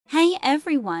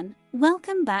everyone,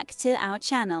 welcome back to our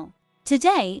channel.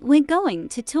 Today we're going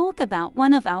to talk about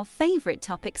one of our favorite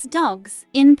topics, dogs.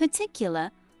 In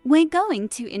particular, we're going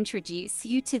to introduce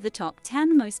you to the top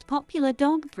 10 most popular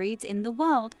dog breeds in the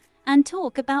world and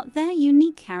talk about their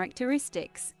unique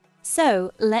characteristics.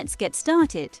 So, let's get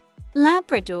started.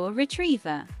 Labrador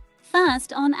Retriever.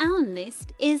 First on our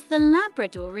list is the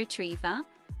Labrador Retriever,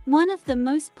 one of the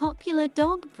most popular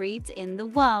dog breeds in the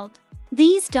world.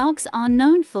 These dogs are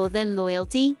known for their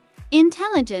loyalty,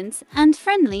 intelligence, and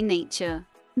friendly nature.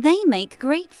 They make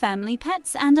great family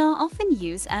pets and are often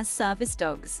used as service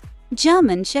dogs.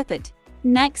 German Shepherd.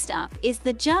 Next up is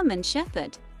the German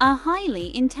Shepherd, a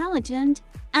highly intelligent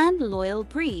and loyal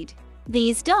breed.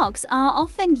 These dogs are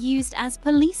often used as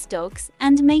police dogs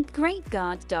and make great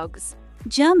guard dogs.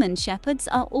 German Shepherds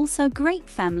are also great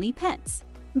family pets.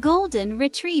 Golden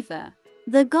Retriever.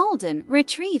 The Golden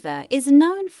Retriever is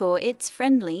known for its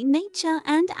friendly nature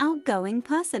and outgoing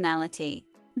personality.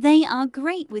 They are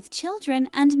great with children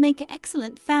and make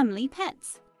excellent family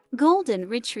pets. Golden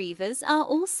Retrievers are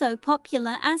also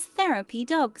popular as therapy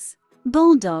dogs.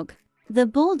 Bulldog. The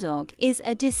Bulldog is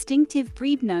a distinctive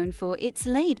breed known for its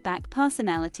laid-back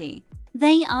personality.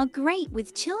 They are great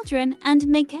with children and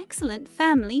make excellent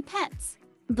family pets.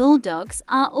 Bulldogs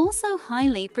are also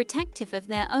highly protective of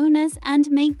their owners and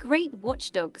make great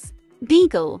watchdogs.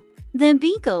 Beagle. The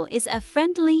Beagle is a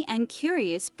friendly and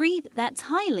curious breed that's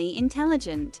highly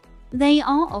intelligent. They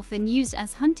are often used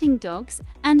as hunting dogs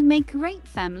and make great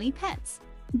family pets.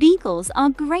 Beagles are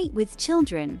great with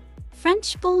children.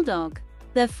 French Bulldog.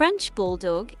 The French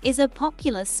Bulldog is a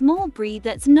popular small breed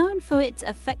that's known for its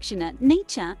affectionate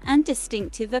nature and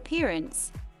distinctive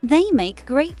appearance. They make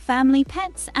great family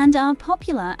pets and are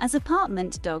popular as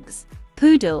apartment dogs.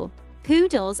 Poodle.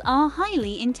 Poodles are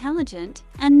highly intelligent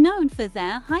and known for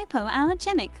their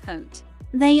hypoallergenic coat.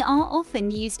 They are often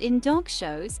used in dog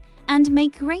shows and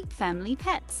make great family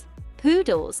pets.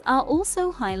 Poodles are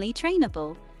also highly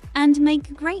trainable and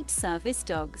make great service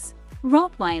dogs.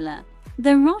 Rottweiler.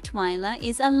 The Rottweiler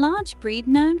is a large breed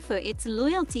known for its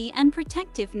loyalty and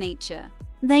protective nature.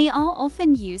 They are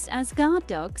often used as guard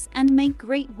dogs and make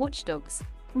great watchdogs.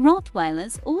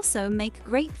 Rottweilers also make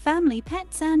great family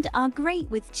pets and are great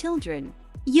with children.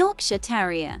 Yorkshire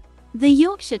Terrier. The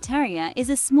Yorkshire Terrier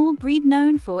is a small breed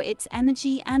known for its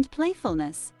energy and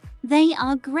playfulness. They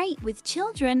are great with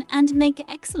children and make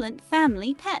excellent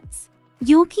family pets.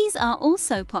 Yorkies are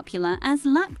also popular as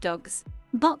lapdogs.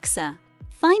 Boxer.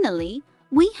 Finally,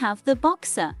 we have the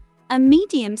Boxer, a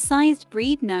medium-sized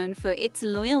breed known for its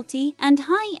loyalty and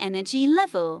high energy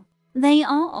level. They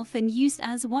are often used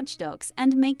as watchdogs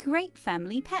and make great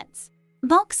family pets.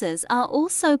 Boxers are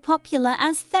also popular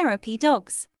as therapy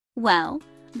dogs. Well,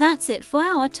 that's it for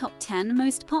our top 10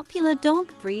 most popular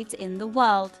dog breeds in the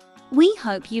world. We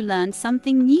hope you learned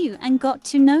something new and got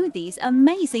to know these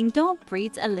amazing dog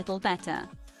breeds a little better.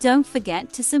 Don't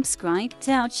forget to subscribe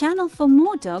to our channel for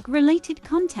more dog-related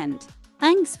content.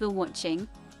 Thanks for watching,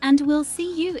 and we'll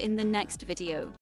see you in the next video.